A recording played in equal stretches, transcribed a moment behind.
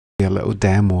A little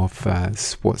demo of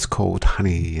what's called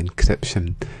Honey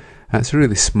Encryption. It's a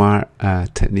really smart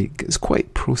technique. It's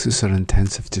quite processor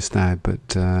intensive just now,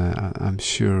 but I'm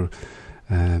sure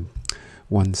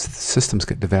once systems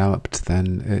get developed,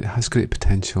 then it has great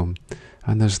potential,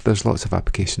 and there's lots of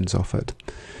applications of it.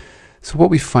 So what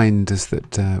we find is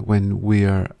that when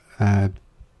we've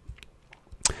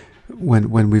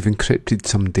encrypted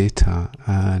some data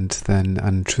and then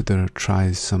an intruder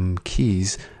tries some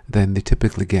keys, then they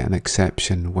typically get an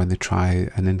exception when they try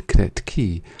an incorrect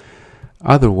key.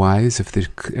 Otherwise, if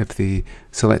they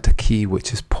select a key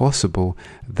which is possible,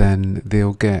 then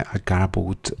they'll get a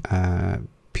garbled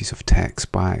piece of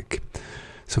text back.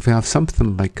 So if we have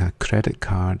something like a credit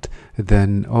card,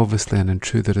 then obviously an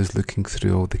intruder is looking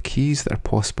through all the keys that are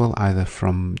possible, either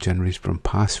generated from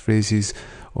passphrases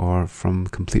or from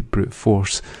complete brute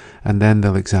force, and then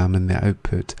they'll examine the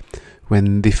output.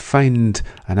 When they find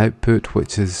an output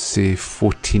which is, say,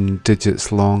 14 digits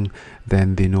long,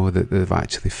 then they know that they've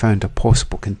actually found a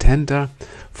possible contender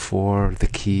for the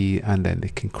key, and then they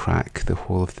can crack the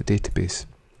whole of the database.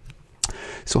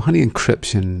 So Honey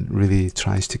Encryption really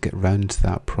tries to get around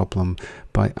that problem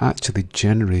by actually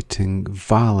generating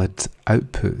valid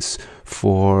outputs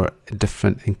for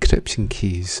different encryption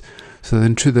keys. So the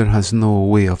intruder has no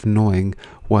way of knowing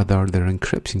whether their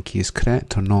encryption key is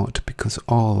correct or not, because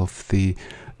all of the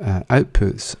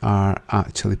outputs are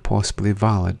actually possibly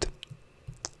valid.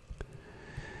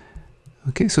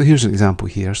 Okay, so here's an example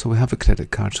here. So we have a credit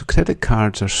card. So credit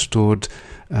cards are stored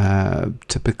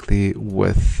typically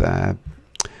with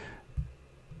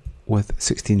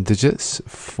 16 digits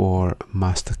for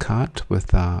MasterCard,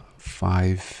 with a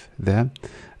 5 there,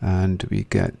 and we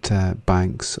get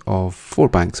banks of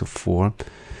 4.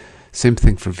 Same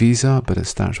thing for Visa, but it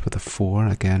starts with a 4.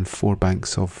 Again, 4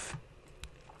 banks of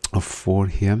 4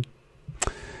 here.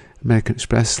 American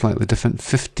Express, slightly different,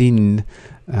 15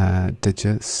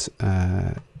 digits,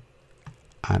 and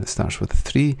it starts with a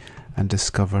 3, and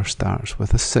Discover starts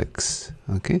with a 6.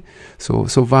 Okay, so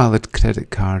valid credit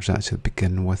cards actually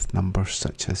begin with numbers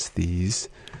such as these,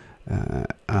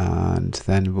 and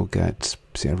then we'll get,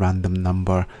 say, a random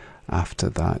number after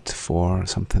that for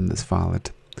something that's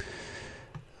valid.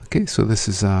 Okay, so this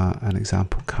is an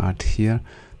example card here.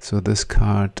 So this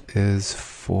card is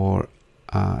for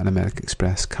an American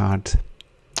Express card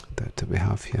that we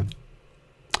have here.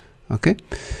 Okay,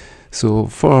 so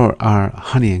for our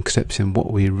Honey Encryption,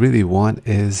 what we really want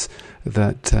is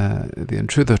that the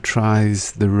intruder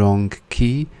tries the wrong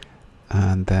key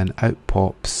and then out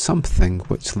pops something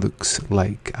which looks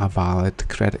like a valid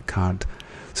credit card.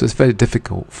 So it's very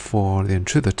difficult for the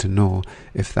intruder to know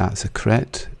if that's a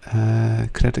correct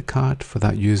credit card for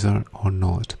that user or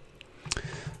not.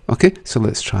 Okay, so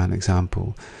let's try an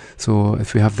example. So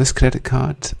if we have this credit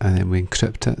card and then we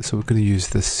encrypt it, so we're going to use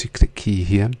this secret key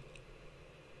here.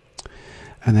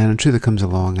 And then an intruder comes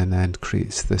along and then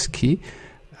creates this key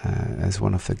as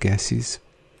one of the guesses.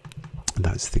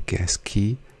 That's the guess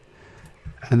key.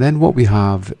 And then what we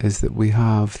have is that we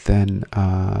have then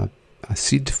a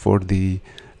seed for the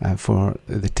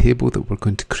table that we're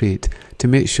going to create to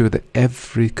make sure that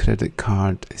every credit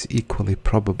card is equally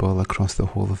probable across the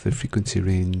whole of the frequency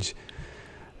range.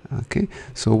 Okay,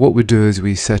 so what we do is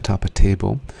we set up a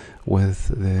table with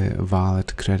the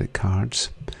valid credit cards.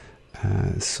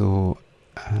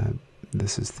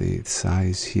 This is the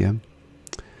size here,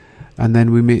 and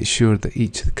then we make sure that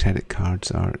each of the credit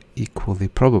cards are equally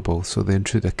probable, so the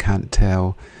intruder can't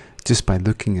tell just by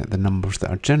looking at the numbers that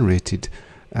are generated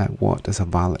what is a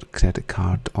valid credit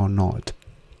card or not.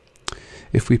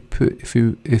 If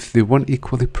they weren't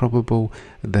equally probable,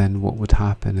 then what would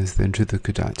happen is the intruder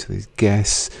could actually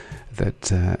guess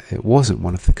that it wasn't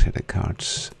one of the credit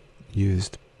cards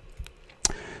used.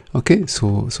 Okay,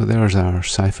 so there's our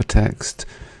ciphertext.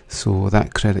 So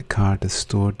that credit card is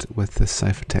stored with this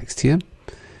ciphertext here.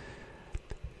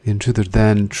 The intruder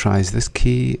then tries this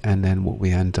key, and then what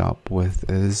we end up with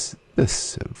is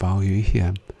this value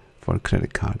here for a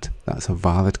credit card. That's a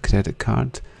valid credit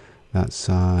card. That's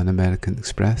an American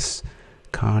Express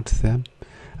card there.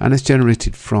 And it's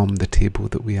generated from the table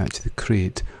that we actually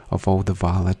create of all the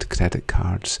valid credit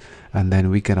cards. And then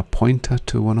we get a pointer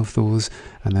to one of those,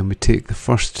 and then we take the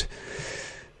first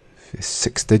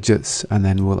 6 digits, and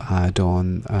then we'll add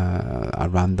on a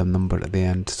random number at the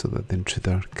end, so that the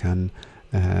intruder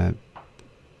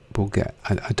will get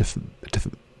a different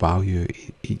value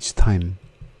each time.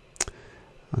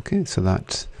 Okay, so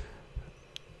that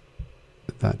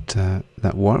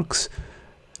works.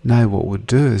 Now what we'll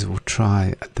do is we'll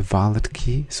try the valid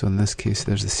key. So in this case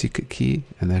there's the secret key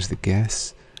and there's the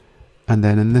guess, and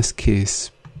then in this case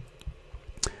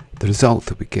the result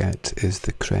that we get is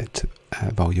the correct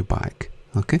value back.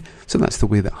 Okay, so that's the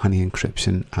way that Honey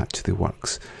Encryption actually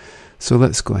works. So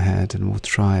let's go ahead and we'll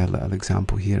try a little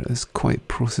example here. It's quite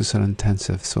processor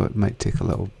intensive, so it might take a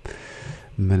little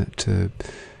minute to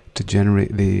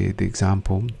generate the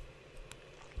example.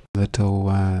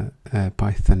 Little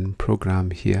Python program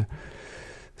here.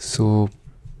 So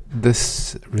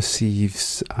this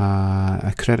receives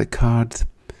a credit card,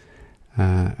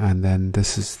 and then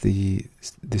this is the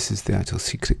actual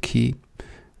secret key,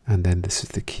 and then this is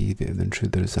the key that the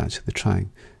intruder is actually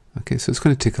trying. Okay, so it's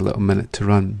going to take a little minute to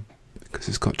run because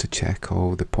it's got to check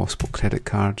all the possible credit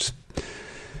cards.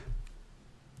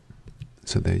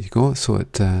 So there you go. So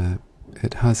it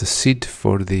has a seed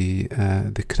for the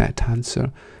correct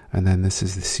answer, and then this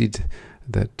is the seed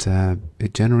that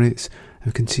it generates. And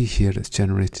we can see here it's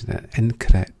generated an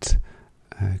incorrect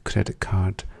credit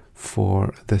card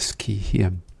for this key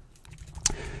here.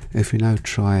 If we now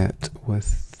try it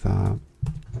with the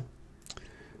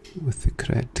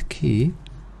correct key,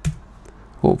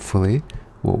 hopefully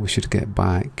what we should get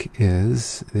back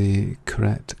is the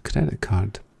correct credit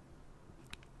card.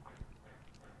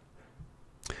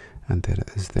 And there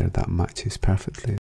it is there, that matches perfectly.